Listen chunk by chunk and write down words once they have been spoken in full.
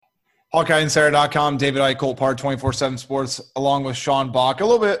HawkeyeandSarah.com, David Eichholt, Par 24/7 Sports, along with Sean Bach. A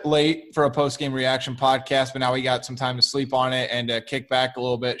little bit late for a post-game reaction podcast, but now we got some time to sleep on it and kick back a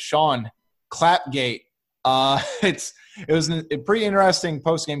little bit. Sean, Clapgate. It was a pretty interesting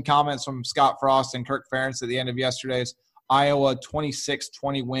post-game comments from Scott Frost and Kirk Ferentz at the end of yesterday's Iowa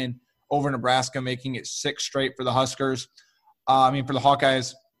 26-20 win over Nebraska, making it 6 straight for the Huskers. For the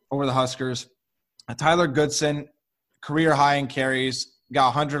Hawkeyes over the Huskers. Tyler Goodson, career high in carries, got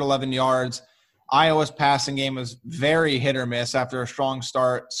 111 yards. Iowa's passing game was very hit or miss after a strong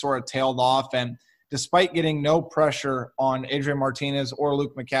start, sort of tailed off. And despite getting no pressure on Adrian Martinez or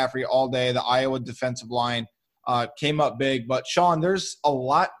Luke McCaffrey all day, the Iowa defensive line came up big. But, Sean, there's a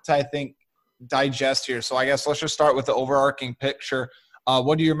lot to, I think, digest here. So I guess let's just start with the overarching picture.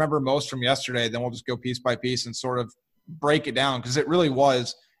 What do you remember most from yesterday? Then we'll just go piece by piece and sort of break it down, because it really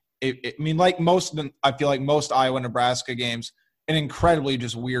was – I feel like most Iowa-Nebraska games – an incredibly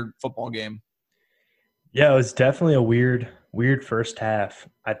just weird football game. Yeah, it was definitely a weird first half.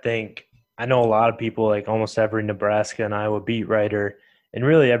 I know a lot of people, like almost every Nebraska and Iowa beat writer and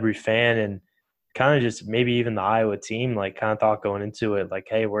really every fan, and kind of just maybe even the Iowa team, like kind of thought going into it, like,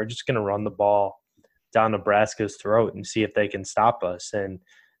 hey, we're just going to run the ball down Nebraska's throat and see if they can stop us. And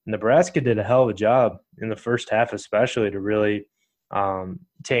Nebraska did a hell of a job in the first half, especially to really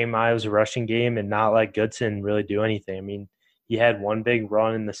tame Iowa's rushing game and not let Goodson really do anything. I mean, he had one big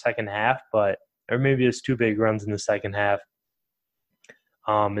run in the second half, or maybe it was 2 big runs in the second half.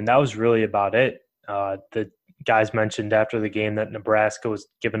 And that was really about it. The guys mentioned after the game that Nebraska was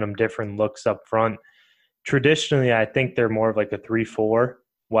giving them different looks up front. Traditionally, I think they're more of like a 3-4,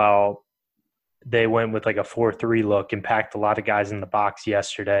 while they went with like a 4-3 look and packed a lot of guys in the box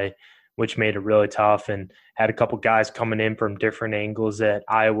yesterday, which made it really tough, and had a couple guys coming in from different angles that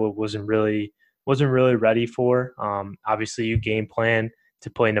Iowa wasn't really ready for. Obviously, you game plan to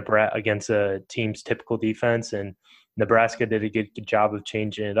play Nebraska against a team's typical defense, and Nebraska did a good job of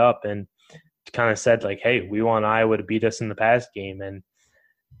changing it up and kind of said, like, hey, we want Iowa to beat us in the pass game. And,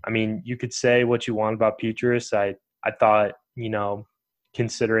 I mean, you could say what you want about Petras. I thought,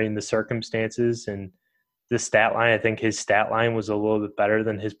 considering the circumstances and the stat line, I think his stat line was a little bit better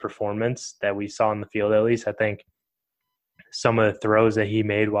than his performance that we saw in the field, at least. I think some of the throws that he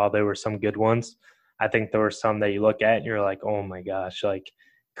made, while there were some good ones, I think there were some that you look at and you're like, oh my gosh, like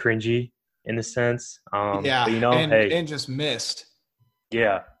cringy in a sense. But, and just missed.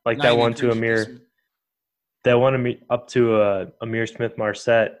 Yeah, like that one to up to Amir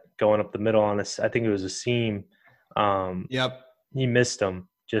Smith-Marset going up the middle on I think it was a seam. Yep. He missed him,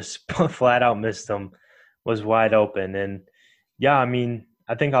 just flat out missed him, was wide open. And yeah, I mean,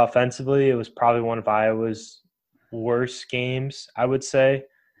 I think offensively it was probably one of Iowa's worst games, I would say.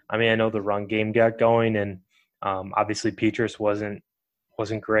 I mean, I know the run game got going, and obviously Petras wasn't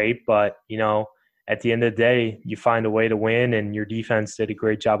great, but at the end of the day, you find a way to win, and your defense did a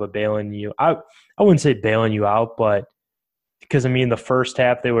great job of bailing you. I wouldn't say bailing you out, but because, I mean, the first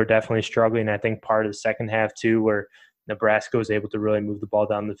half they were definitely struggling. I think part of the second half too, where Nebraska was able to really move the ball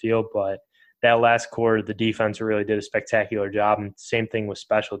down the field, but that last quarter, the defense really did a spectacular job. And same thing with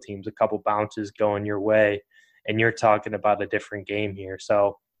special teams, a couple bounces going your way, and you're talking about a different game here.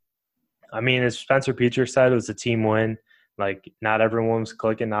 So, I mean, as Spencer Petras said, it was a team win. Like, not everyone was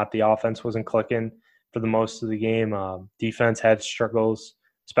clicking, not the offense wasn't clicking for the most of the game. Defense had struggles.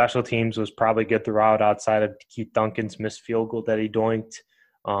 Special teams was probably good throughout, outside of Keith Duncan's missed field goal that he doinked.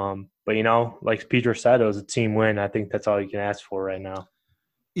 But, like Petras said, it was a team win. I think that's all you can ask for right now.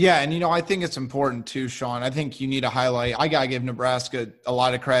 Yeah, and, I think it's important too, Sean. I think you need to highlight – I got to give Nebraska a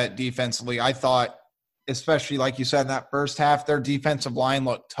lot of credit defensively. I thought, especially like you said in that first half, their defensive line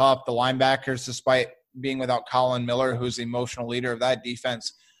looked tough. The linebackers, despite being without Colin Miller, who's the emotional leader of that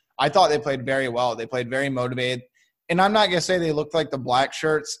defense, I thought they played very well. They played very motivated. And I'm not going to say they looked like the black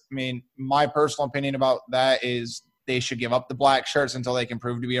shirts. I mean, my personal opinion about that is they should give up the black shirts until they can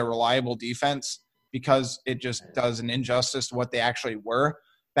prove to be a reliable defense, because it just does an injustice to what they actually were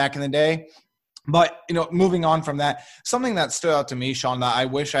back in the day. But, moving on from that, something that stood out to me, Sean, that I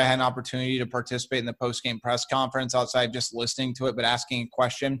wish I had an opportunity to participate in the post-game press conference outside just listening to it, but asking a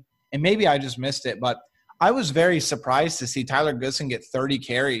question. And maybe I just missed it, but I was very surprised to see Tyler Goodson get 30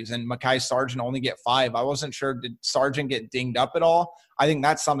 carries and Mekhi Sargent only get 5. I wasn't sure, did Sargent get dinged up at all? I think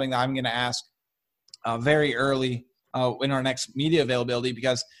that's something that I'm going to ask very early in our next media availability,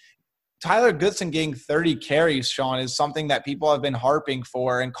 because Tyler Goodson getting 30 carries, Sean, is something that people have been harping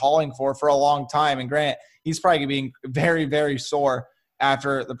for and calling for a long time. And Grant, he's probably being very, very sore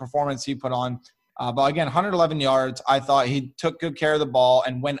after the performance he put on. But again, 111 yards. I thought he took good care of the ball.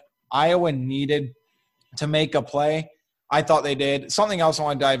 And when Iowa needed to make a play, I thought they did. Something else I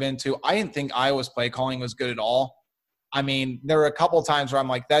want to dive into, I didn't think Iowa's play calling was good at all. I mean, there were a couple of times where I'm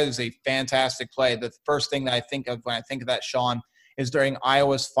like, that is a fantastic play. The first thing that I think of when I think of that, Sean, is during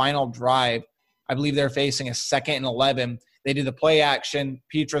Iowa's final drive. I believe they're facing a 2nd and 11. They did the play action.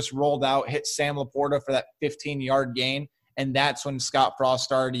 Petras rolled out, hit Sam Laporta for that 15-yard gain, and that's when Scott Frost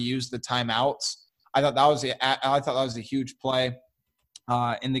started to use the timeouts. I thought that was a huge play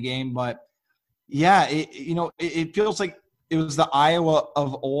in the game. But yeah, it feels like it was the Iowa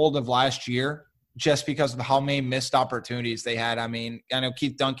of old of last year, just because of how many missed opportunities they had. I mean, I know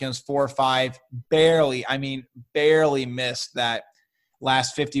Keith Duncan was 4 or 5, barely missed that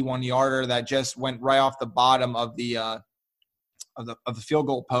last 51-yarder that just went right off the bottom of the field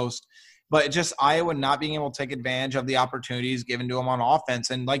goal post. But just Iowa not being able to take advantage of the opportunities given to them on offense.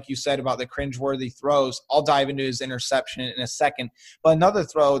 And like you said about the cringeworthy throws, I'll dive into his interception in a second. But another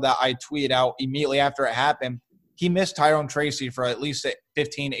throw that I tweeted out immediately after it happened, he missed Tyrone Tracy for at least a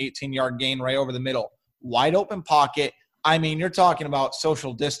 15, 18-yard gain right over the middle. Wide open pocket. I mean, you're talking about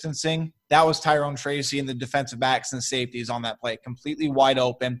social distancing. That was Tyrone Tracy and the defensive backs and safeties on that play. Completely wide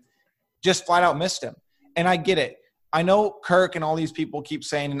open. Just flat out missed him. And I get it. I know Kirk and all these people keep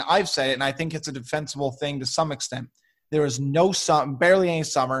saying, and I've said it, and I think it's a defensible thing to some extent. There was barely any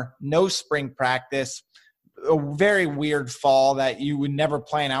summer, no spring practice, a very weird fall that you would never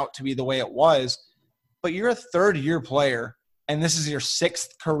plan out to be the way it was. But you're a third-year player, and this is your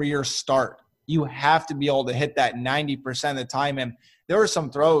 6th career start. You have to be able to hit that 90% of the time. And there were some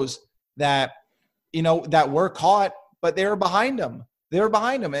throws that, that were caught, but they were behind him.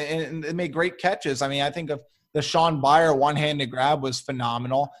 And they made great catches. I mean, I think of the Sean Byer one-handed grab was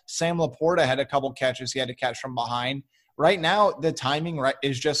phenomenal. Sam Laporta had a couple catches he had to catch from behind. Right now, the timing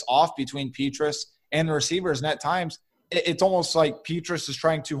is just off between Petras and the receivers. And at times, it's almost like Petras is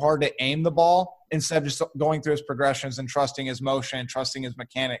trying too hard to aim the ball instead of just going through his progressions and trusting his motion and trusting his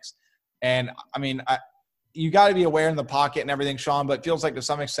mechanics. And, I mean, you got to be aware in the pocket and everything, Sean, but it feels like to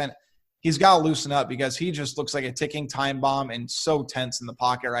some extent he's got to loosen up because he just looks like a ticking time bomb and so tense in the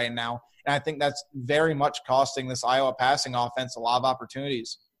pocket right now. And I think that's very much costing this Iowa passing offense a lot of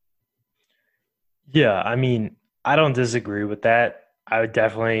opportunities. Yeah, I mean, I don't disagree with that. I'm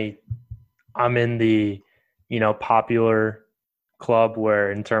in the, popular club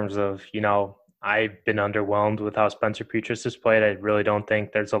where in terms of, I've been underwhelmed with how Spencer Petras has played. I really don't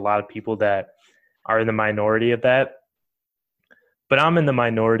think there's a lot of people that are in the minority of that. But I'm in the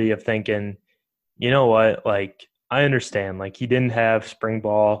minority of thinking, you know what, like, I understand. Like, he didn't have spring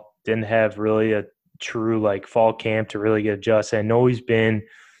ball, didn't have really a true, fall camp to really get adjusted. I know he's been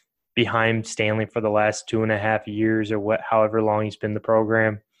behind Stanley for the last 2.5 years or however long he's been in the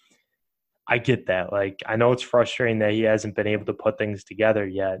program. I get that. Like, I know it's frustrating that he hasn't been able to put things together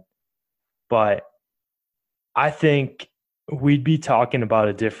yet. But I think we'd be talking about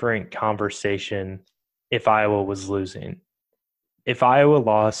a different conversation if Iowa was losing. If Iowa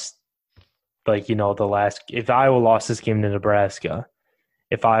lost, if Iowa lost this game to Nebraska,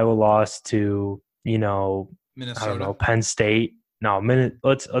 if Iowa lost to, Minnesota. I don't know, Penn State. No,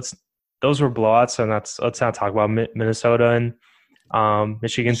 let's those were blowouts, so let's not talk about Minnesota and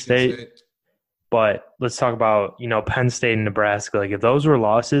Michigan State. But let's talk about, Penn State and Nebraska. Like, if those were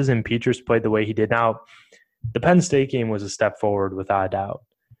losses and Petras played the way he did now, the Penn State game was a step forward without a doubt.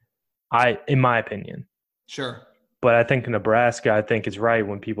 In my opinion. Sure. But I think Nebraska, is right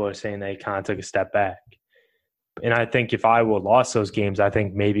when people are saying they kind of took a step back. And I think if Iowa lost those games, I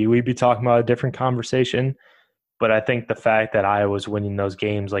think maybe we'd be talking about a different conversation. But I think the fact that Iowa's winning those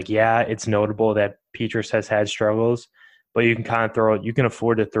games, it's notable that Petras has had struggles, but you can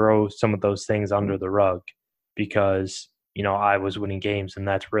afford to throw some of those things under the rug because, Iowa's winning games, and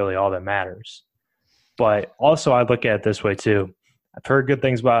that's really all that matters. But also I look at it this way too. I've heard good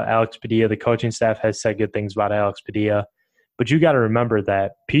things about Alex Padilla. The coaching staff has said good things about Alex Padilla. But you got to remember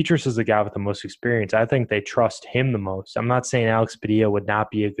that Petras is the guy with the most experience. I think they trust him the most. I'm not saying Alex Padilla would not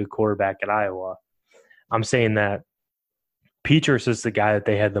be a good quarterback at Iowa. I'm saying that Petras is the guy that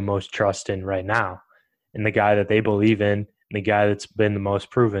they had the most trust in right now and the guy that they believe in and the guy that's been the most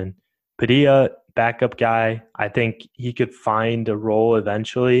proven. Padilla, backup guy, I think he could find a role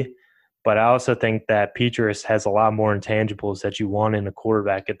eventually. But I also think that Petras has a lot more intangibles that you want in a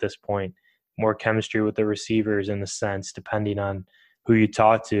quarterback at this point. More chemistry with the receivers in a sense, depending on who you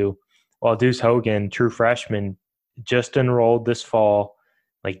talk to. While Deuce Hogan, true freshman, just enrolled this fall,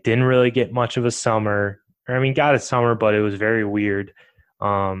 didn't really get much of a summer. Got a summer, but it was very weird.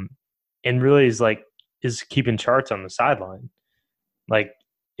 And really is keeping charts on the sideline.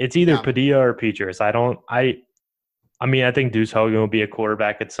 It's either Padilla or Petras. I think Deuce Hogan will be a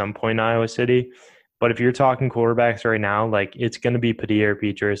quarterback at some point in Iowa City, But if you're talking quarterbacks right now, like it's going to be Padilla or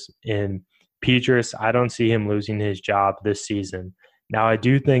Petrus. And Petrus, I don't see him losing his job this season. Now, I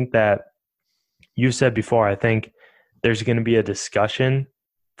do think that you said before, I think there's going to be a discussion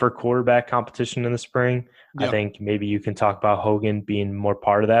for quarterback competition in the spring. I Yep. think maybe you can talk about Hogan being more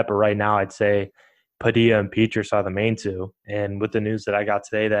part of that. But right now, I'd say Padilla and Petrus are the main two. And with the news that I got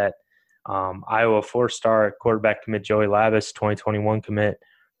today that Iowa four-star quarterback commit Joey Labus, 2021 commit,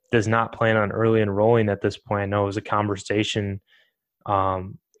 does not plan on early enrolling at this point. I know it was a conversation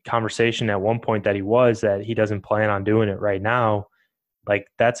at one point that he doesn't plan on doing it right now. Like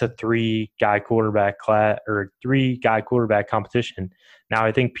that's a three-guy quarterback competition. Now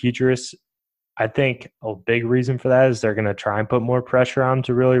I think Petrus, I think a big reason for that is they're going to try and put more pressure on him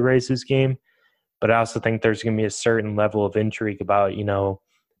to really raise his game. But I also think there's going to be a certain level of intrigue about,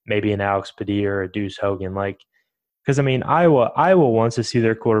 maybe an Alex Padilla or a Deuce Hogan. Because, Iowa wants to see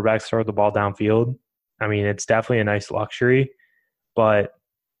their quarterbacks throw the ball downfield. I mean, it's definitely a nice luxury. But,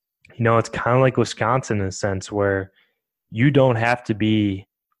 it's kind of like Wisconsin in a sense where you don't have to be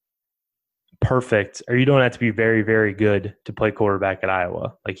perfect or you don't have to be very, very good to play quarterback at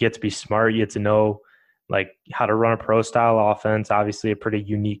Iowa. Like, you have to be smart. You have to know, how to run a pro-style offense, obviously a pretty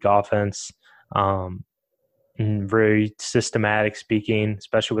unique offense. Very systematic speaking,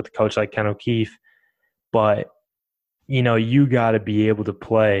 especially with a coach like Ken O'Keefe. But, you got to be able to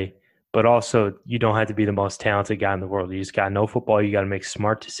play, but also you don't have to be the most talented guy in the world. You just got to know football. You got to make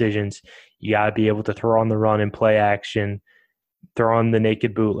smart decisions. You got to be able to throw on the run and play action, throw on the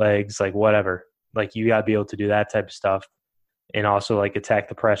naked bootlegs, whatever. You got to be able to do that type of stuff and also attack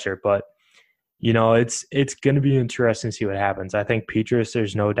the pressure. But, it's going to be interesting to see what happens. I think Petrus,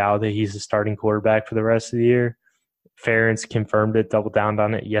 there's no doubt that he's the starting quarterback for the rest of the year. Ferentz confirmed it, doubled down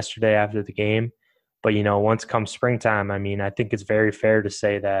on it yesterday after the game. But, once comes springtime, I think it's very fair to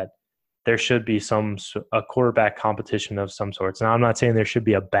say that there should be a quarterback competition of some sorts. Now, I'm not saying there should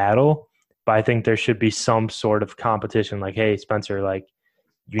be a battle, but I think there should be some sort of competition. Like, hey, Spencer,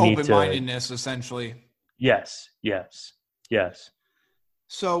 you need to – open-mindedness, essentially. Yes.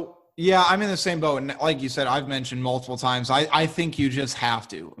 So, yeah, I'm in the same boat. And like you said, I've mentioned multiple times, I think you just have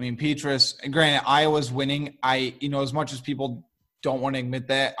to. Petrus, granted, Iowa's winning. As much as people don't want to admit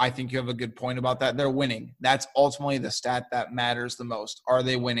that, I think you have a good point about that. They're winning. That's ultimately the stat that matters the most. Are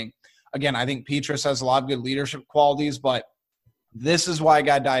they winning? Again, I think Petrus has a lot of good leadership qualities, but this is why I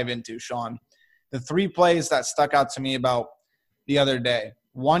got to dive into, Sean. The three plays that stuck out to me about the other day.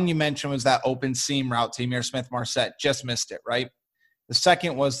 One you mentioned was that open seam route to Ihmir Smith-Marsette. Just missed it, right? The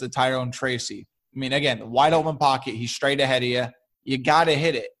second was the Tyrone Tracy. Again, the wide open pocket. He's straight ahead of you. You got to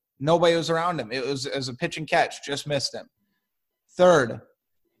hit it. Nobody was around him. It was a pitch and catch. Just missed him. Third,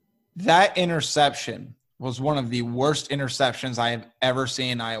 that interception was one of the worst interceptions I have ever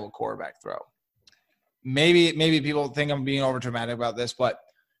seen an Iowa quarterback throw. Maybe people think I'm being over dramatic about this, but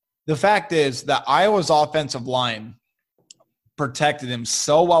the fact is that Iowa's offensive line protected him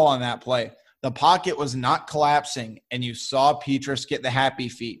so well on that play. The pocket was not collapsing, and you saw Petrus get the happy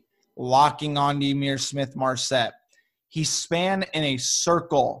feet, locking on to Ihmir Smith-Marsette. He span in a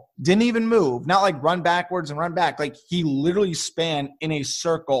circle, didn't even move, not run backwards and run back. He literally span in a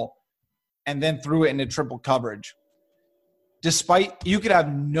circle and then threw it into triple coverage. Despite you could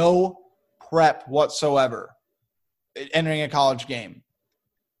have no prep whatsoever entering a college game.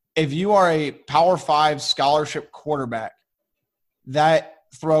 If you are a Power 5 scholarship quarterback, that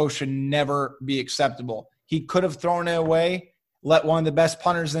throw should never be acceptable. He could have thrown it away, let one of the best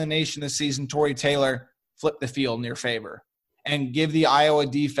punters in the nation this season, Torrey Taylor, flip the field in your favor and give the Iowa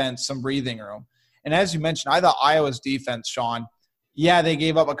defense some breathing room. And as you mentioned, I thought Iowa's defense, Sean, yeah, they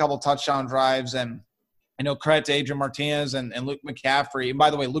gave up a couple touchdown drives, and credit to Adrian Martinez and Luke McCaffrey. And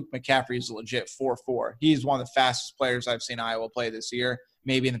by the way, Luke McCaffrey is a legit 4.4. He's one of the fastest players I've seen Iowa play this year,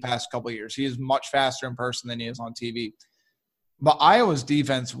 maybe in the past couple of years. He is much faster in person than he is on TV. But Iowa's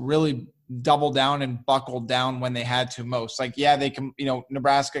defense really doubled down and buckled down when they had to most.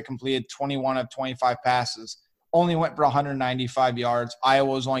 Nebraska completed 21 of 25 passes, only went for 195 yards. Iowa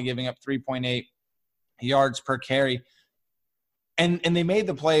was only giving up 3.8 yards per carry. And they made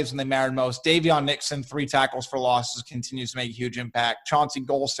the plays when they mattered most. Davion Nixon, 3 tackles for losses, continues to make a huge impact. Chauncey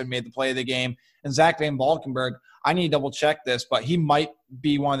Golston made the play of the game. And Zach Van Valkenburg, I need to double-check this, but he might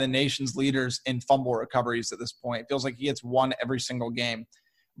be one of the nation's leaders in fumble recoveries at this point. It feels like he gets one every single game.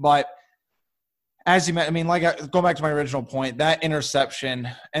 But as you mentioned, going back to my original point, that interception,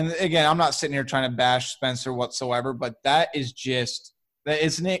 and again, I'm not sitting here trying to bash Spencer whatsoever, but that is just –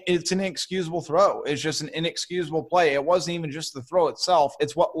 it's an inexcusable throw. It's just an inexcusable play. It wasn't even just the throw itself.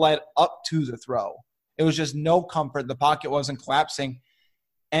 It's what led up to the throw. It was just no comfort. The pocket wasn't collapsing.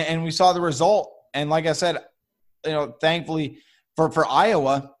 And we saw the result. And like I said, thankfully for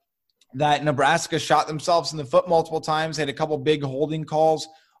Iowa, that Nebraska shot themselves in the foot multiple times. They had a couple big holding calls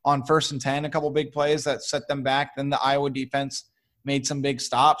on 1st and 10, a couple big plays that set them back. Then the Iowa defense made some big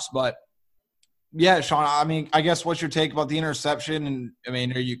stops. But, yeah, Sean, I mean, I guess what's your take about the interception? And, I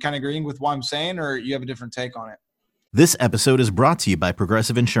mean, are you kind of agreeing with what I'm saying, or you have a different take on it? This episode is brought to you by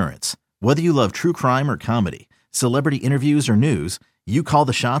Progressive Insurance. Whether you love true crime or comedy, celebrity interviews or news, you call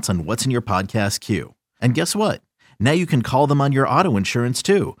the shots on what's in your podcast queue. And guess what? Now you can call them on your auto insurance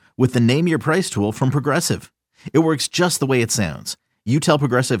too with the Name Your Price tool from Progressive. It works just the way it sounds. You tell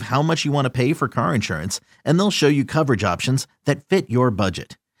Progressive how much you want to pay for car insurance, and they'll show you coverage options that fit your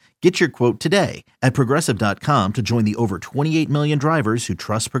budget. Get your quote today at Progressive.com to join the over 28 million drivers who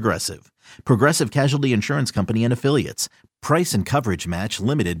trust Progressive. Progressive Casualty Insurance Company and Affiliates. Price and coverage match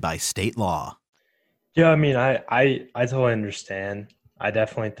limited by state law. Yeah, I mean, I totally understand. I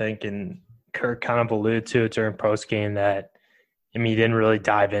definitely think, and Kirk kind of alluded to it during postgame, that I mean, he didn't really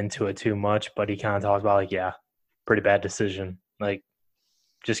dive into it too much, but he kind of talked about, like, yeah, pretty bad decision. Like,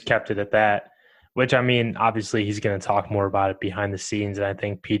 just kept it at that. Which, I mean, obviously he's going to talk more about it behind the scenes. And I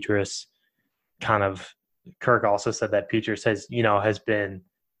think Petras Kirk also said that Petras has been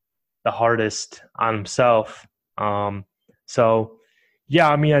the hardest on himself. So, yeah,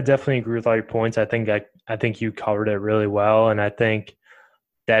 I mean, I definitely agree with all your points. I think you covered it really well. And I think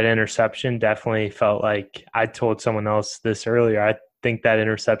that interception definitely felt like, I told someone else this earlier, I think that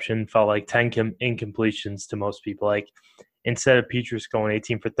interception felt like 10 incompletions to most people. Like, instead of Petras going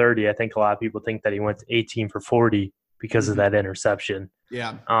 18 for 30, I think a lot of people think that he went 18 for 40 because of that interception.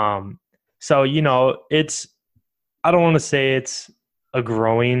 Yeah. So, I don't want to say it's a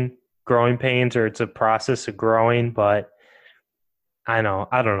growing pains or it's a process of growing, but I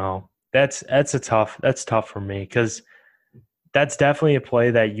don't know. That's tough for me, because that's definitely a play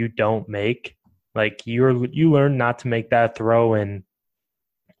that you don't make. Like, you learn not to make that throw in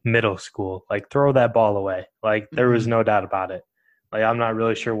middle school. Like, throw that ball away. Like, there was no doubt about it. Like, I'm not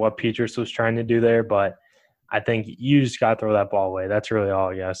really sure what Petras was trying to do there, but I think you just got to throw that ball away. That's really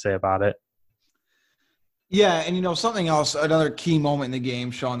all you got to say about it. Yeah, and something else, another key moment in the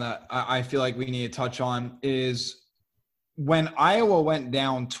game, Sean, that I feel like we need to touch on is when Iowa went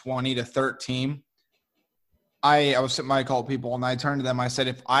down 20-13. I was sitting by a couple people, and I turned to them. I said,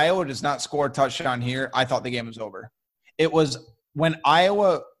 if Iowa does not score a touchdown here, I thought the game was over. It was when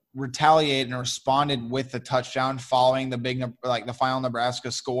Iowa retaliated and responded with the touchdown following the final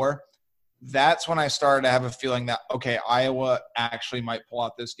Nebraska score. That's when I started to have a feeling that, okay, Iowa actually might pull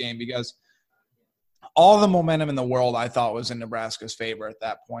out this game, because all the momentum in the world I thought was in Nebraska's favor at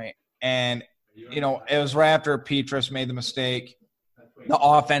that point. And, it was right after Petras made the mistake. The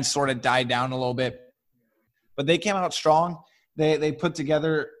offense sort of died down a little bit. But they came out strong. They put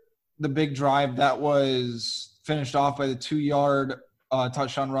together the big drive that was finished off by the 2-yard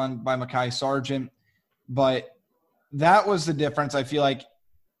touchdown run by Mekhi Sargent. But that was the difference, I feel like,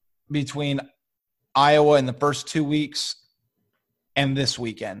 between Iowa in the first 2 weeks and this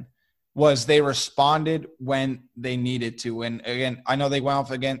weekend, was they responded when they needed to. And, again, I know they went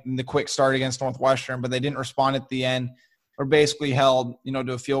off again in the quick start against Northwestern, but they didn't respond at the end, or basically held,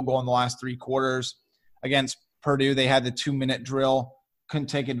 to a field goal in the last 3 quarters. Against Purdue, they had the 2-minute drill, couldn't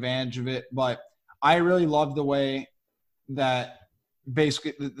take advantage of it. But I really loved the way that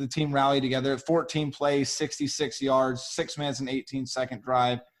basically the team rallied together. 14 plays, 66 yards, 6 minutes and 18-second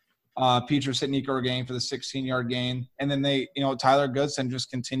drive. Petras hit Nico Regain for the 16-yard gain. And then Tyler Goodson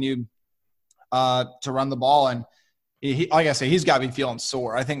just continued to run the ball. And he, like I say, he's got to be feeling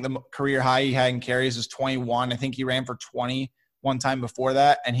sore. I think the career high he had in carries is 21. I think he ran for 20 one time before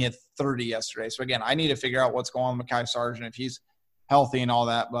that, and he had 30 yesterday. So, again, I need to figure out what's going on with Mekhi Sargent, if he's healthy and all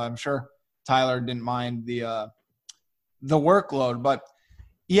that. But I'm sure Tyler didn't mind the workload. But,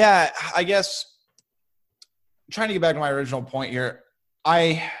 yeah, I guess trying to get back to my original point here,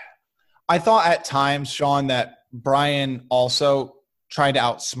 I thought at times, Sean, that Brian also tried to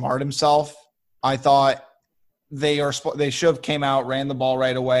outsmart himself. I thought they should have came out, ran the ball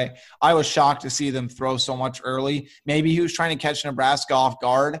right away. I was shocked to see them throw so much early. Maybe he was trying to catch Nebraska off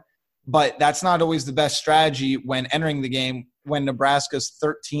guard, but that's not always the best strategy when entering the game, when Nebraska's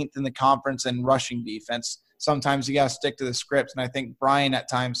 13th in the conference in rushing defense. Sometimes you got to stick to the script, and I think Brian at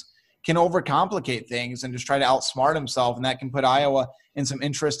times can overcomplicate things and just try to outsmart himself, and that can put Iowa in some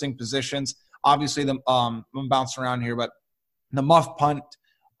interesting positions. Obviously, I'm bouncing around here, but the muff punt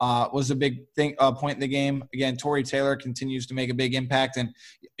was a big point in the game. Again, Tory Taylor continues to make a big impact. And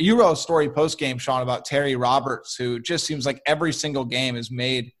you wrote a story post-game, Sean, about Terry Roberts, who just seems like every single game has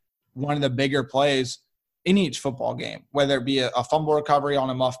made one of the bigger plays in each football game, whether it be a fumble recovery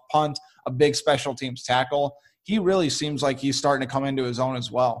on a muff punt, a big special teams tackle. He really seems like he's starting to come into his own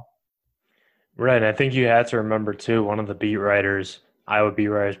as well. Right. I think you have to remember, too, one of the beat writers, Iowa beat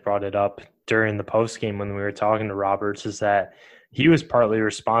writers, brought it up during the postgame when we were talking to Roberts, is that he was partly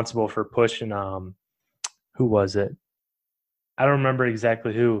responsible for pushing who was it? I don't remember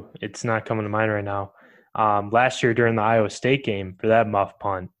exactly who. It's not coming to mind right now. Last year during the Iowa State game for that muff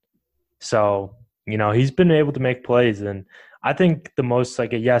punt. So, he's been able to make plays. And I think the most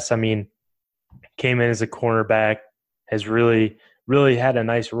came in as a cornerback, has really had a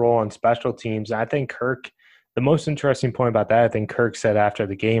nice role on special teams. And I think Kirk, the most interesting point about that, I think Kirk said after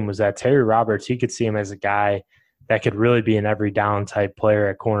the game, was that Terry Roberts, he could see him as a guy that could really be an every down type player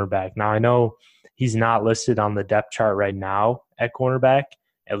at cornerback. Now, I know he's not listed on the depth chart right now at cornerback,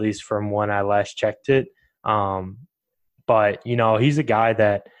 at least from when I last checked it. But he's a guy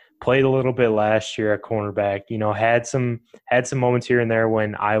that played a little bit last year at cornerback, had some moments here and there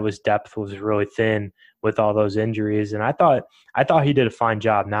when Iowa's depth was really thin with all those injuries. And I thought he did a fine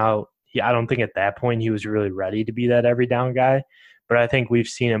job. Now, I don't think at that point he was really ready to be that every down guy, but I think we've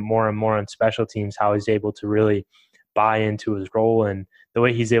seen it more and more on special teams, how he's able to really buy into his role and the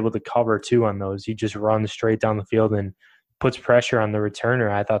way he's able to cover too on those. He just runs straight down the field and puts pressure on the returner.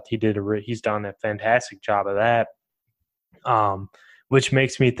 I thought he's done a fantastic job of that. Which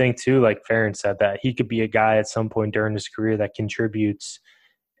makes me think too, like Farron said, that he could be a guy at some point during his career that contributes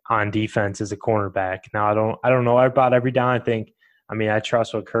on defense as a cornerback. Now, I don't know about every down. I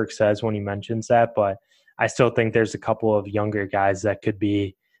trust what Kirk says when he mentions that, but I still think there's a couple of younger guys that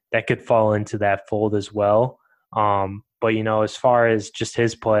could fall into that fold as well. But as far as just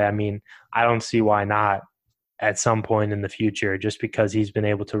his play, I don't see why not at some point in the future, just because he's been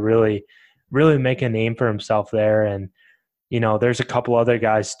able to really, really make a name for himself there. And there's a couple other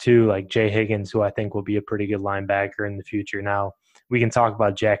guys too, like Jay Higgins, who I think will be a pretty good linebacker in the future. Now, we can talk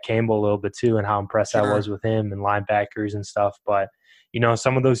about Jack Campbell a little bit too and how impressed I was with him and linebackers and stuff. But,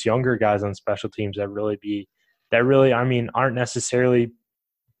 some of those younger guys on special teams aren't necessarily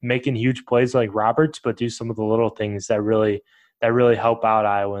making huge plays like Roberts, but do some of the little things that really help out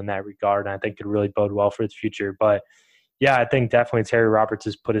Iowa in that regard. And I think could really bode well for the future. But, yeah, I think definitely Terry Roberts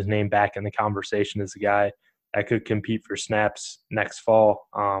has put his name back in the conversation as a guy that could compete for snaps next fall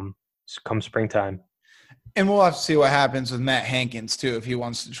come springtime. And we'll have to see what happens with Matt Hankins, too, if he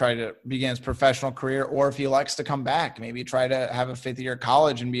wants to try to begin his professional career or if he likes to come back, maybe try to have a fifth-year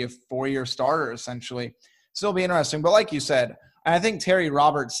college and be a four-year starter, essentially. Still be interesting. But like you said, and I think Terry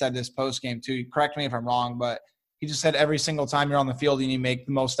Roberts said this postgame, too. Correct me if I'm wrong, but he just said every single time you're on the field, you need to make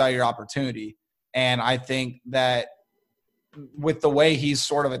the most out of your opportunity. And I think that with the way he's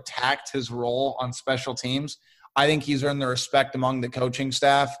sort of attacked his role on special teams, I think he's earned the respect among the coaching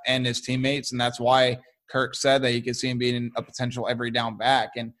staff and his teammates, and that's why Kirk said that you could see him being a potential every down back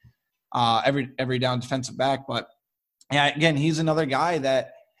and every down defensive back. But yeah, again, he's another guy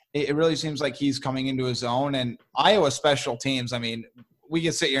that it really seems like he's coming into his own. And Iowa special teams, we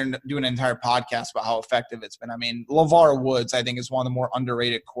could sit here and do an entire podcast about how effective it's been. LeVar Woods, I think, is one of the more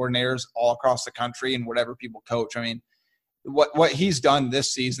underrated coordinators all across the country and whatever people coach. What he's done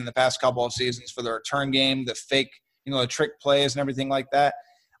this season, the past couple of seasons for the return game, the fake, the trick plays and everything like that.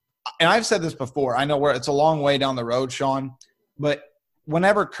 And I've said this before. I know it's a long way down the road, Sean, but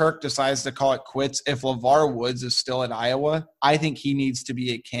whenever Kirk decides to call it quits, if LeVar Woods is still at Iowa, I think he needs to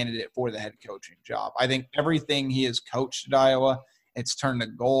be a candidate for the head coaching job. I think everything he has coached at Iowa, it's turned to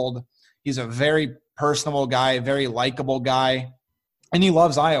gold. He's a very personable guy, a very likable guy, and he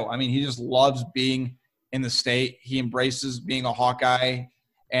loves Iowa. He just loves being in the state. He embraces being a Hawkeye,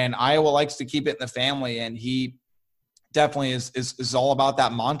 and Iowa likes to keep it in the family, and he definitely is all about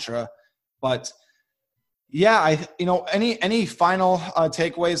that mantra. But yeah, any final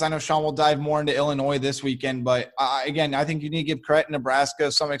takeaways? I know Sean will dive more into Illinois this weekend, but again, I think you need to give credit to Nebraska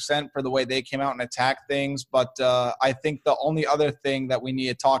to some extent for the way they came out and attacked things. But I think the only other thing that we need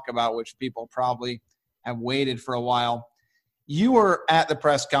to talk about, which people probably have waited for a while, you were at the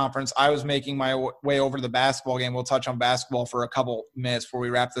press conference. I was making my way over to the basketball game. We'll touch on basketball for a couple minutes before we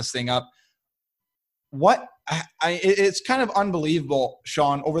wrap this thing up. It's kind of unbelievable,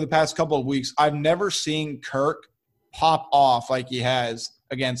 Sean, over the past couple of weeks. I've never seen Kirk pop off like he has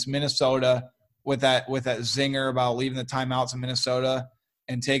against Minnesota with that zinger about leaving the timeouts in Minnesota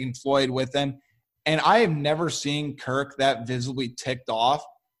and taking Floyd with them. And I have never seen Kirk that visibly ticked off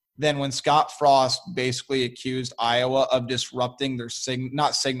than when Scott Frost basically accused Iowa of disrupting their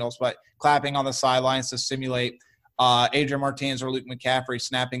not signals, but clapping on the sidelines to simulate Adrian Martinez or Luke McCaffrey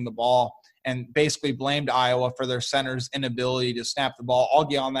snapping the ball, and basically blamed Iowa for their center's inability to snap the ball. I'll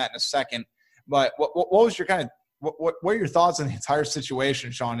get on that in a second. But what was your kind of what are your thoughts on the entire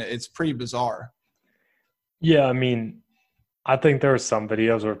situation, Sean? It's pretty bizarre. Yeah, I mean, I think there were some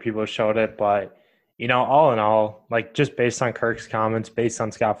videos where people showed it, but all in all, like just based on Kirk's comments, based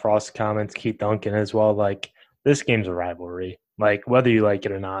on Scott Frost's comments, Keith Duncan as well, like this game's a rivalry. Like whether you like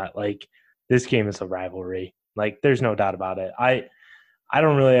it or not, like this game is a rivalry. Like there's no doubt about it. I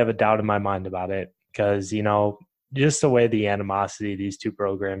don't really have a doubt in my mind about it because, just the way the animosity these two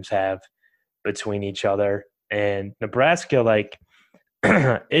programs have between each other. And Nebraska, like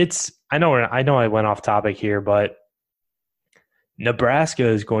I know I went off topic here, but Nebraska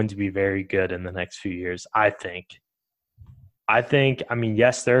is going to be very good in the next few years, I think. I mean,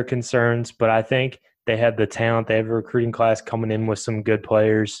 yes, there are concerns, but I think they have the talent. They have a recruiting class coming in with some good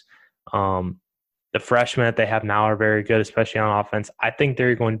players. The freshmen that they have now are very good, especially on offense. I think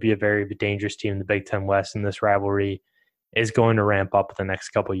they're going to be a very dangerous team in the Big Ten West, and this rivalry is going to ramp up the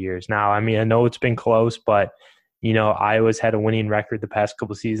next couple of years. Now, I mean, I know it's been close, but, Iowa's had a winning record the past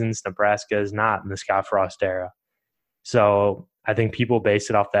couple of seasons. Nebraska is not in the Scott Frost era. So I think people base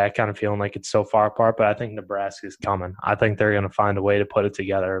it off that kind of feeling like it's so far apart, but I think Nebraska is coming. I think they're going to find a way to put it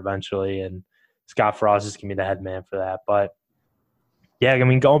together eventually, and Scott Frost is going to be the head man for that. But yeah, I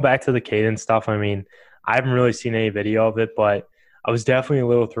mean, going back to the Caden stuff, I mean, I haven't really seen any video of it, but I was definitely a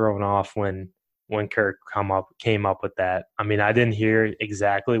little thrown off when Kirk came up with that. I mean, I didn't hear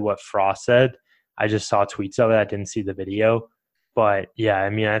exactly what Frost said. I just saw tweets of it. I didn't see the video. But yeah, I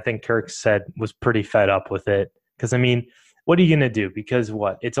mean, I think Kirk was pretty fed up with it. Because, I mean, what are you going to do? Because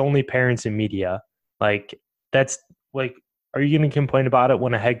it's only parents and media. Like, that's like, are you going to complain about it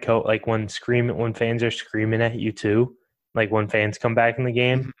when a head coach, like when fans are screaming at you too? Like when fans come back in the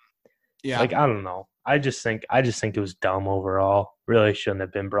game? Yeah. Like, I don't know. I just think it was dumb overall. Really shouldn't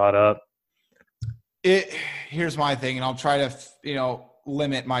have been brought up. Here's my thing, and I'll try to,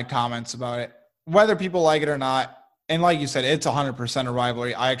 limit my comments about it. Whether people like it or not, and like you said, it's 100% a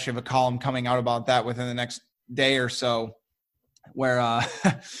rivalry. I actually have a column coming out about that within the next day or so where I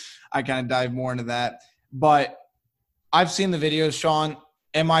kind of dive more into that. But I've seen the videos, Sean,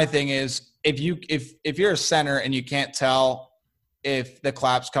 and my thing is if you're a center and you can't tell if the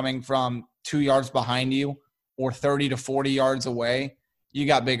clap's coming from 2 yards behind you or 30 to 40 yards away, you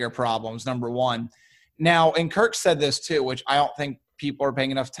got bigger problems, number one. Now, and Kirk said this too, which I don't think people are paying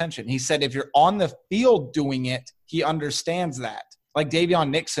enough attention. He said if you're on the field doing it, he understands that. Like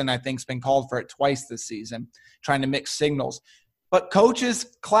Davion Nixon, I think, has been called for it twice this season, trying to mix signals. But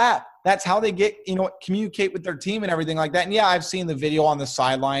coaches clap. That's how they get, communicate with their team and everything like that. And yeah, I've seen the video on the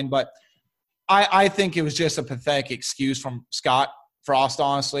sideline, but I think it was just a pathetic excuse from Scott Frost,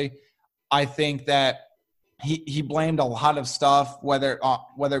 honestly. I think that he blamed a lot of stuff, whether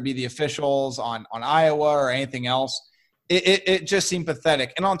it be the officials on Iowa or anything else. It just seemed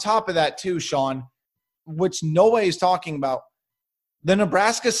pathetic. And on top of that too, Sean, which nobody's talking about, the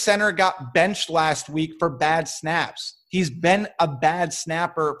Nebraska center got benched last week for bad snaps. He's been a bad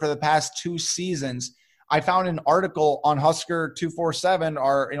snapper for the past 2 seasons. I found an article on Husker 247,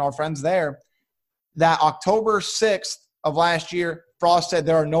 our friends there, that October 6th of last year, Frost said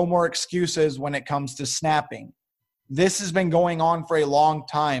there are no more excuses when it comes to snapping. This has been going on for a long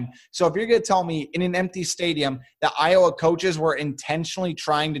time. So if you're going to tell me in an empty stadium that Iowa coaches were intentionally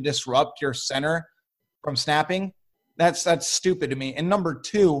trying to disrupt your center from snapping, that's stupid to me. And number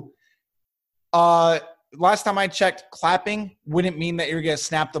two, last time I checked, clapping wouldn't mean that you're going to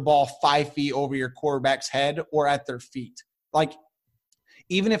snap the ball 5 feet over your quarterback's head or at their feet. Like,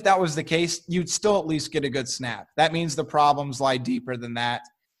 even if that was the case, you'd still at least get a good snap. That means the problems lie deeper than that.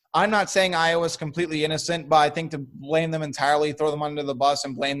 I'm not saying Iowa's completely innocent, but I think to blame them entirely, throw them under the bus,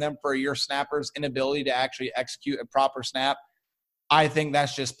 and blame them for your snapper's inability to actually execute a proper snap, I think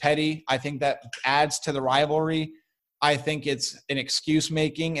that's just petty. I think that adds to the rivalry. I think it's an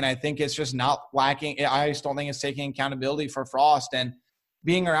excuse-making, and I think it's just not lacking. I just don't think it's taking accountability for Frost. And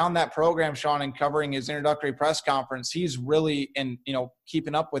being around that program, Sean, and covering his introductory press conference, he's really, and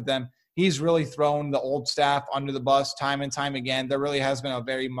keeping up with them, he's really thrown the old staff under the bus time and time again. There really has been a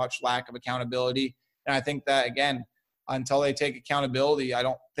very much lack of accountability. And I think that, again, until they take accountability, I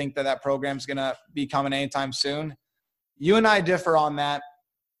don't think that program's going to be coming anytime soon. You and I differ on that.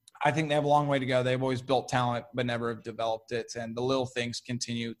 I think they have a long way to go. They've always built talent but never have developed it, and the little things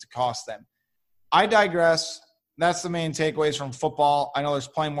continue to cost them. I digress. That's the main takeaways from football. I know there's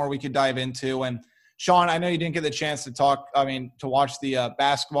plenty more we could dive into. And, Sean, I know you didn't get the chance to watch the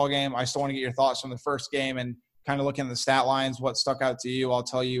basketball game. I still want to get your thoughts from the first game and kind of looking at the stat lines, what stuck out to you. I'll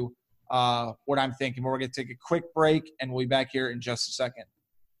tell you what I'm thinking. We're going to take a quick break, and we'll be back here in just a second.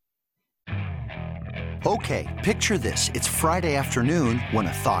 Okay, picture this. It's Friday afternoon when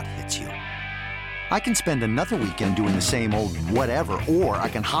a thought hits you. I can spend another weekend doing the same old whatever, or I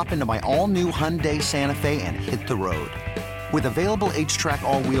can hop into my all-new Hyundai Santa Fe and hit the road. With available H-Track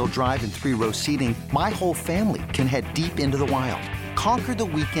all-wheel drive and 3-row seating, my whole family can head deep into the wild. Conquer the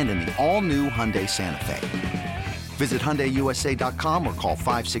weekend in the all-new Hyundai Santa Fe. Visit HyundaiUSA.com or call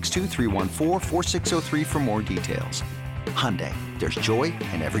 562-314-4603 for more details. Hyundai, there's joy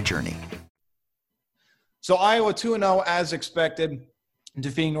in every journey. So Iowa 2-0 as expected,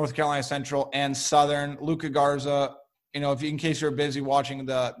 defeating North Carolina Central and Southern. Luka Garza, in case you're busy watching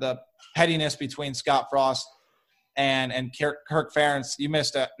the pettiness between Scott Frost and Kirk Ferentz, you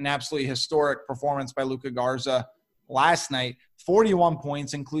missed an absolutely historic performance by Luka Garza last night. 41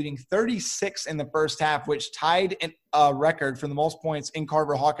 points, including 36 in the first half, which tied a record for the most points in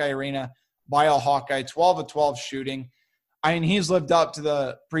Carver Hawkeye Arena by a Hawkeye, 12 of 12 shooting. I mean, he's lived up to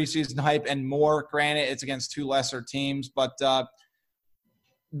the preseason hype and more. Granted, it's against two lesser teams, but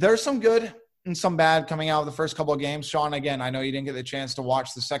there's some good and some bad coming out of the first couple of games. Sean, again, I know you didn't get the chance to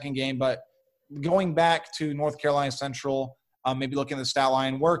watch the second game, but going back to North Carolina Central, maybe looking at the stat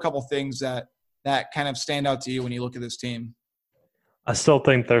line, what are a couple things that kind of stand out to you when you look at this team? I still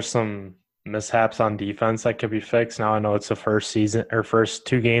think there's some mishaps on defense that could be fixed. Now I know it's the first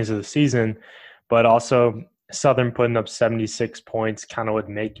 2 games of the season, but also Southern putting up 76 points kind of would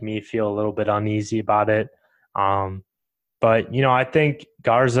make me feel a little bit uneasy about it. But, I think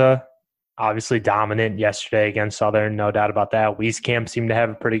Garza, obviously dominant yesterday against Southern, no doubt about that. Wieskamp seemed to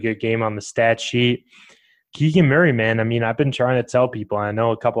have a pretty good game on the stat sheet. Keegan Murray, man, I mean, I've been trying to tell people, and I know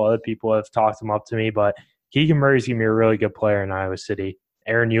a couple other people have talked him up to me, but Keegan Murray's going to be a really good player in Iowa City.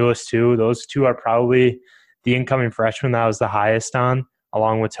 Aaron Eulis, too. Those two are probably the incoming freshmen that I was the highest on,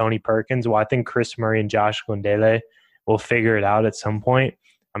 along with Tony Perkins. Well, I think Chris Murray and Josh Gundele will figure it out at some point.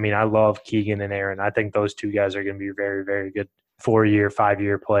 I mean, I love Keegan and Aaron. I think those two guys are going to be very, very good 4-year,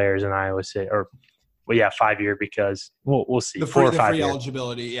 5-year players in Iowa City. 5-year because we'll see. The free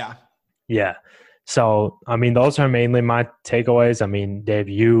eligibility, yeah. Yeah. So, I mean, those are mainly my takeaways. I mean, Dave,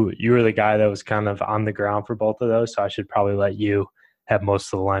 you were the guy that was kind of on the ground for both of those, so I should probably let you have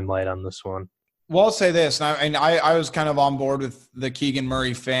most of the limelight on this one. Well, I'll say this, and I was kind of on board with the Keegan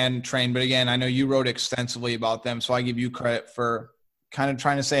Murray fan train, but again, I know you wrote extensively about them, so I give you credit for kind of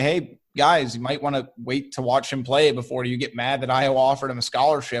trying to say, hey, guys, you might want to wait to watch him play before you get mad that Iowa offered him a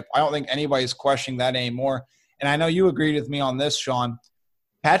scholarship. I don't think anybody's questioning that anymore. And I know you agreed with me on this, Sean.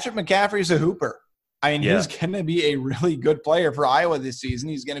 Patrick McCaffrey's a hooper. I mean, He's going to be a really good player for Iowa this season.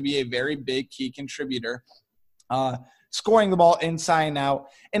 He's going to be a very big key contributor, scoring the ball inside and out.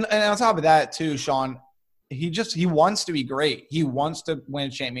 And on top of that, too, Sean, he wants to be great. He wants to win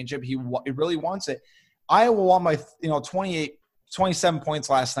a championship. He really wants it. Iowa won by 27 points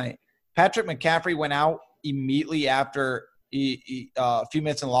last night. Patrick McCaffrey went out immediately after a few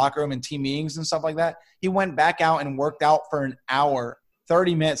minutes in the locker room and team meetings and stuff like that. He went back out and worked out for an hour,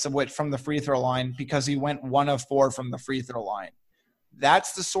 30 minutes of which from the free throw line, because he went 1 of 4 from the free throw line.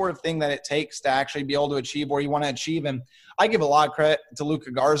 That's the sort of thing that it takes to actually be able to achieve where you want to achieve. And I give a lot of credit to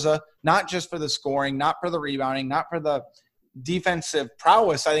Luka Garza, not just for the scoring, not for the rebounding, not for the defensive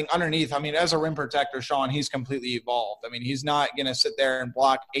prowess. I think underneath, I mean, as a rim protector, Sean, he's completely evolved. I mean, he's not going to sit there and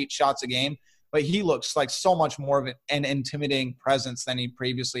block 8 shots a game, but he looks like so much more of an intimidating presence than he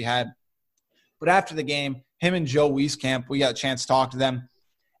previously had. But after the game, him and Joe Wieskamp, we got a chance to talk to them.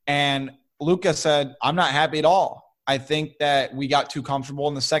 And Luka said, I'm not happy at all. I think that we got too comfortable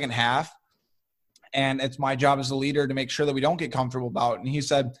in the second half, and it's my job as a leader to make sure that we don't get comfortable about it. And he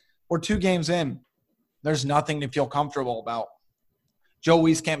said, we're 2 games in. There's nothing to feel comfortable about. Joe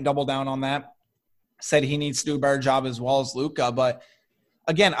Wieskamp doubled down on that, said he needs to do a better job as well as Luka. But,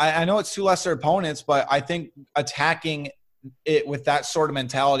 again, I know it's 2 lesser opponents, but I think attacking it with that sort of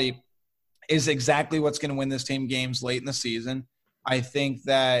mentality is exactly what's going to win this team games late in the season. I think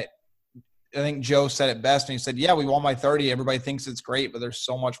Joe said it best, and he said, yeah, we won by 30. Everybody thinks it's great, but there's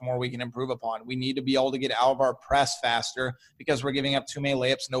so much more we can improve upon. We need to be able to get out of our press faster because we're giving up too many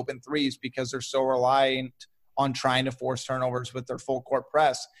layups and open threes because they're so reliant on trying to force turnovers with their full court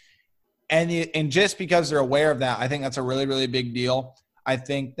press. And just because they're aware of that, I think that's a really, really big deal. I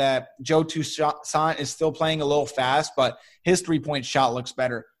think that Joe Toussaint is still playing a little fast, but his three-point shot looks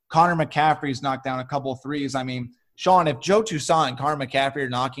better. Connor McCaffrey's knocked down a couple of threes. I mean, Sean, if Joe Toussaint and Connor McCaffrey are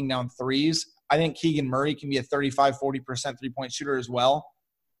knocking down threes, I think Keegan Murray can be a 35-40% three-point shooter as well.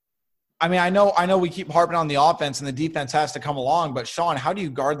 I mean, I know we keep harping on the offense and the defense has to come along, but Sean, how do you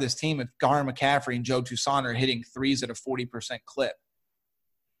guard this team if Connor McCaffrey and Joe Toussaint are hitting threes at a 40% clip?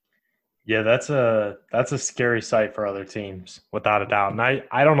 Yeah, that's a scary sight for other teams, without a doubt. And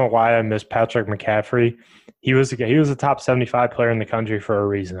I don't know why I miss Patrick McCaffrey. He was a top 75 player in the country for a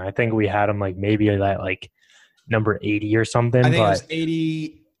reason. I think we had him like maybe at like number 80 or I something, think it was but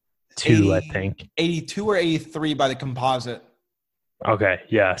 80, two, I think. 82 or 83 by the composite. Okay,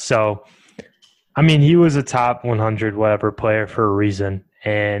 yeah. So, I mean, he was a top 100 whatever player for a reason,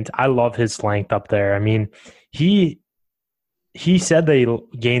 and I love his length up there. I mean, he said they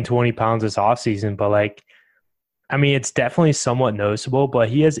gained 20 pounds this offseason, but like, I mean, it's definitely somewhat noticeable,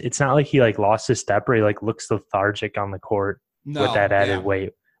 but it's not like he like lost his step or he like looks lethargic on the court with that added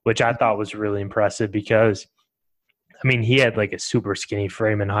weight, which I thought was really impressive because, I mean, he had like a super skinny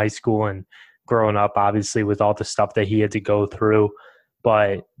frame in high school and growing up, obviously, with all the stuff that he had to go through.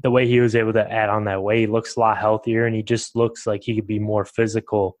 But the way he was able to add on that weight, he looks a lot healthier and he just looks like he could be more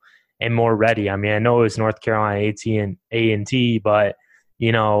physical and more ready. I mean, I know it was North Carolina A&T, but,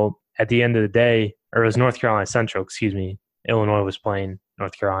 you know, at the end of the day, or it was North Carolina Central, excuse me. Illinois was playing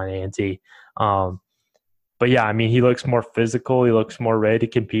North Carolina A&T. But yeah, I mean, he looks more physical. He looks more ready to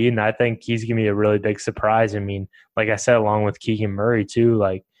compete, and I think he's going to be a really big surprise. I mean, like I said, along with Keegan Murray too,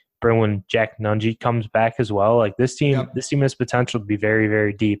 like when Jack Nunge comes back as well, like this team has potential to be very,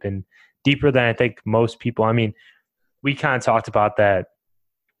 very deep and deeper than I think most people. I mean, we kind of talked about that.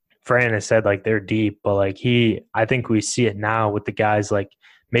 Fran has said like they're deep, but like I think we see it now with the guys. Like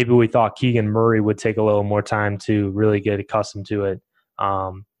maybe we thought Keegan Murray would take a little more time to really get accustomed to it.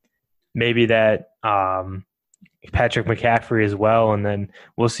 Maybe that Patrick McCaffrey as well, and then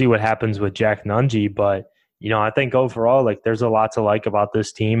we'll see what happens with Jack Nunge. But you know, I think overall, like there's a lot to like about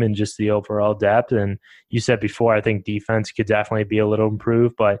this team and just the overall depth. And you said before, I think defense could definitely be a little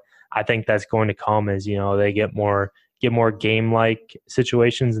improved, but I think that's going to come as, you know, they get more game-like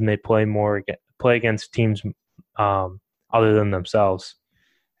situations and they play against teams other than themselves.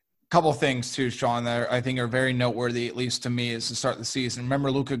 Couple things too, Sean, that I think are very noteworthy, at least to me, is to start the season. Remember,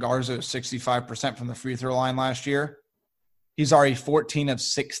 Luka Garza was 65% from the free throw line last year. He's already 14 of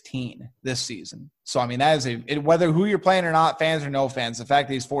 16 this season. So, I mean, that is whether who you're playing or not, fans or no fans, the fact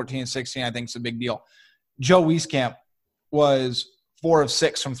that he's 14 of 16, I think is a big deal. Joe Wieskamp was 4 of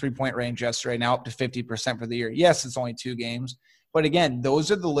 6 from three-point range yesterday, now up to 50% for the year. Yes, it's only 2 games. But again, those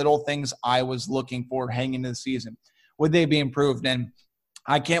are the little things I was looking for hanging into the season. Would they be improved? And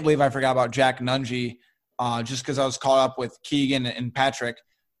I can't believe I forgot about Jack Nunge just because I was caught up with Keegan and Patrick.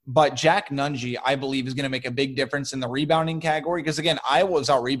 But Jack Nunge, I believe, is going to make a big difference in the rebounding category because, again, I was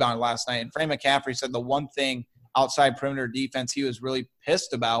out-rebounded last night. And Fran McCaffrey said the one thing outside perimeter defense he was really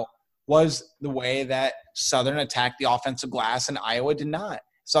pissed about was the way that Southern attacked the offensive glass and Iowa did not.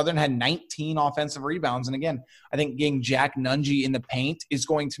 Southern had 19 offensive rebounds. And, again, I think getting Jack Nunge in the paint is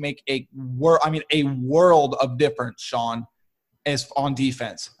going to make a world of difference, Sean, as on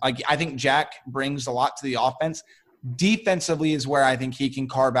defense. I think Jack brings a lot to the offense. Defensively is where I think he can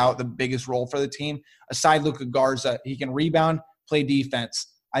carve out the biggest role for the team. Aside Luka Garza, he can rebound, play defense.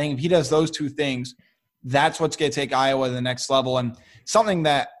 I think if he does those two things, that's what's going to take Iowa to the next level. And something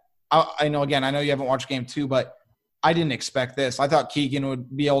that I know, again, I know you haven't watched game 2, but I didn't expect this. I thought Keegan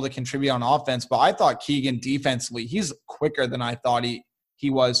would be able to contribute on offense, but I thought Keegan defensively, he's quicker than I thought he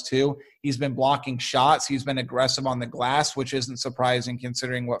was too. He's been blocking shots. He's been aggressive on the glass, which isn't surprising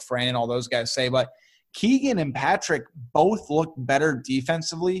considering what Fran and all those guys say. But Keegan and Patrick both look better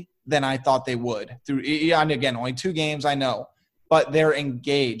defensively than I thought they would. And again, only 2 games, I know. But they're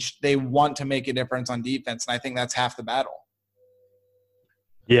engaged. They want to make a difference on defense, and I think that's half the battle.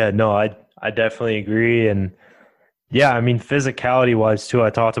 Yeah, no, I definitely agree. And, yeah, I mean, physicality-wise, too, I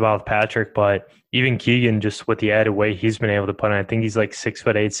talked about Patrick, but even Keegan, just with the added weight he's been able to put on, I think he's like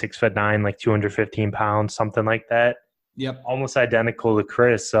 6'8", 6'9", like 215 pounds, something like that. Yep. Almost identical to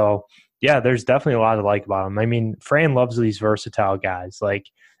Chris. So, yeah, there's definitely a lot to like about him. I mean, Fran loves these versatile guys. Like,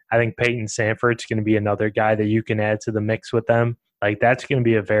 I think Peyton Sanford's going to be another guy that you can add to the mix with them. Like, that's going to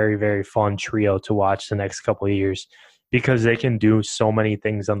be a very, very fun trio to watch the next couple of years because they can do so many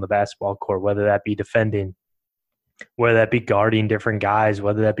things on the basketball court, whether that be defending, whether that be guarding different guys,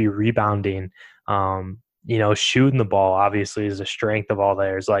 whether that be rebounding, shooting the ball obviously is a strength of all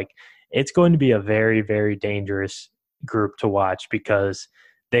theirs. Like, it's going to be a very, very dangerous group to watch because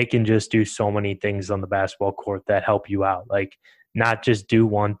they can just do so many things on the basketball court that help you out. Like, not just do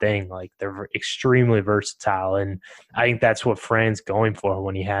one thing. Like, they're extremely versatile. And I think that's what Fran's going for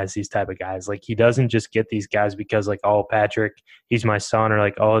when he has these type of guys. Like, he doesn't just get these guys because, like, oh, Patrick, he's my son, or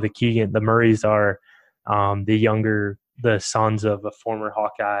like, oh, the Murrays are the sons of a former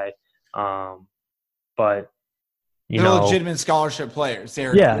Hawkeye. But, They're legitimate scholarship players.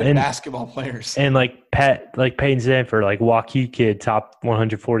 They're good basketball players. And Peyton Zanfer, Waukee kid, top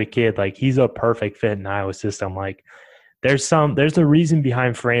 140 kid, he's a perfect fit in the Iowa system. There's a reason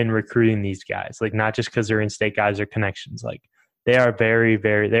behind Fran recruiting these guys. Not just because they're in-state guys or connections. They are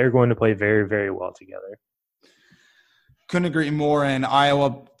they're going to play very, very well together. Couldn't agree more. And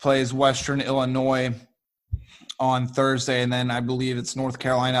Iowa plays Western Illinois on Thursday, and then I believe it's North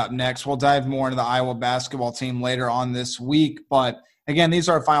Carolina up next. We'll dive more into the Iowa basketball team later on this week. But, again, these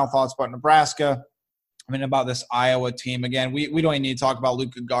are our final thoughts about Nebraska. About this Iowa team. Again, we don't even need to talk about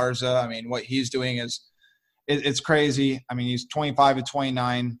Luka Garza. What he's doing is it's crazy. He's 25 of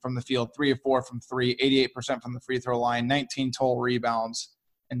 29 from the field, 3 of 4 from 3, 88% from the free throw line, 19 total rebounds,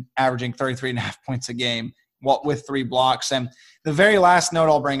 and averaging 33.5 points a game with 3 blocks. And the very last note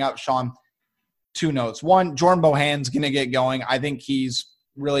I'll bring up, Sean, 2 notes. One, Jordan Bohannon's going to get going. I think he's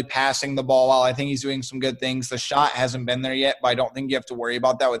really passing the ball well. I think he's doing some good things. The shot hasn't been there yet, but I don't think you have to worry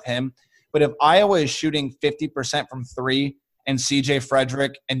about that with him. But if Iowa is shooting 50% from 3 and CJ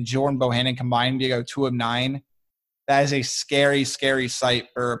Frederick and Jordan Bohannon combined to go 2 of 9, that is a scary, scary sight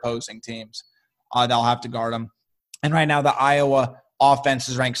for opposing teams. They'll have to guard them. And right now the Iowa offense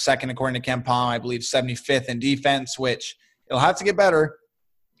is ranked 2nd according to KenPom, I believe 75th in defense, which it'll have to get better.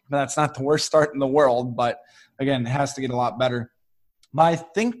 But that's not the worst start in the world. But, again, it has to get a lot better. But I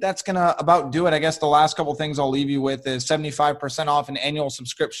think that's going to about do it. I guess the last couple things I'll leave you with is 75% off an annual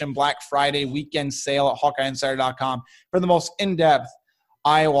subscription, Black Friday weekend sale at HawkeyeInsider.com for the most in-depth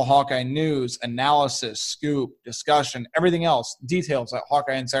Iowa Hawkeye news, analysis, scoop, discussion, everything else, details at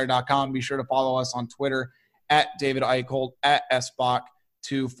HawkeyeInsider.com. Be sure to follow us on Twitter at David Eicholt, at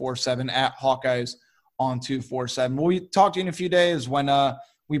SBach247, at Hawkeyes on 247. We'll talk to you in a few days when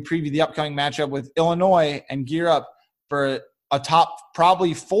we preview the upcoming matchup with Illinois and gear up for a top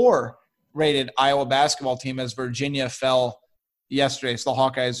probably 4 rated Iowa basketball team as Virginia fell yesterday. So the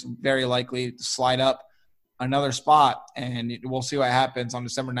Hawkeyes very likely to slide up another spot, and we'll see what happens on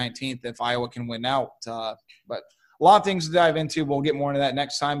December 19th if Iowa can win out. But a lot of things to dive into. We'll get more into that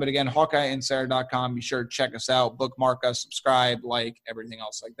next time. But again, HawkeyeInsider.com. Be sure to check us out, bookmark us, subscribe, everything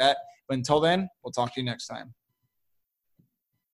else like that. But until then, we'll talk to you next time.